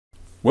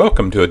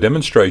Welcome to a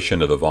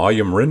demonstration of the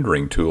volume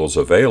rendering tools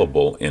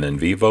available in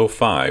Vivo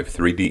 5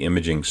 3D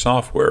imaging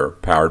software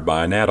powered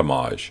by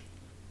Anatomage.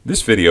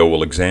 This video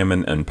will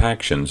examine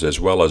Impactions as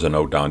well as an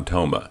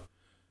odontoma.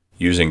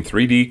 Using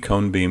 3D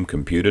cone beam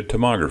computed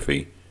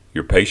tomography,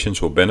 your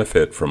patients will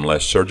benefit from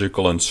less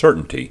surgical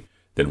uncertainty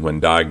than when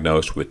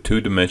diagnosed with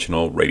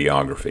two-dimensional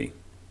radiography.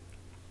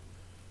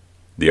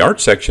 The Art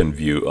Section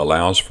view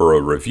allows for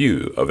a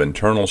review of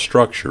internal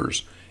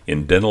structures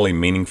in dentally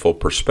meaningful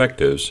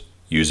perspectives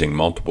using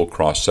multiple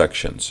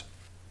cross-sections.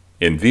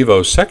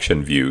 Vivo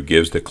Section View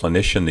gives the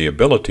clinician the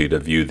ability to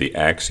view the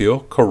axial,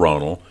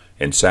 coronal,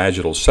 and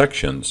sagittal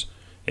sections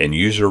and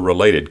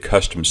user-related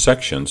custom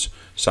sections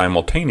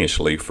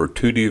simultaneously for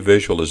 2D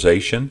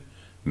visualization,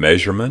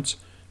 measurements,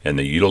 and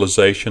the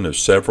utilization of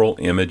several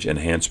image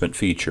enhancement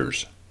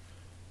features.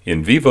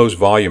 Vivo's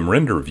Volume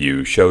Render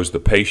View shows the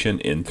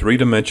patient in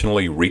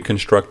three-dimensionally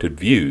reconstructed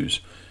views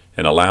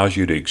and allows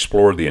you to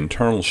explore the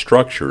internal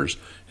structures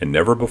and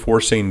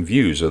never-before-seen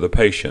views of the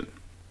patient.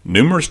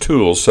 Numerous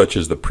tools such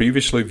as the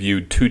previously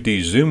viewed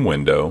 2D zoom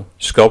window,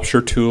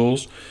 sculpture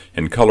tools,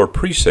 and color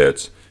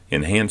presets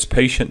enhance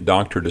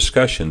patient-doctor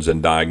discussions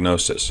and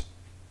diagnosis.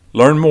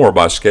 Learn more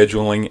by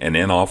scheduling an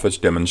in-office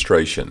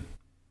demonstration.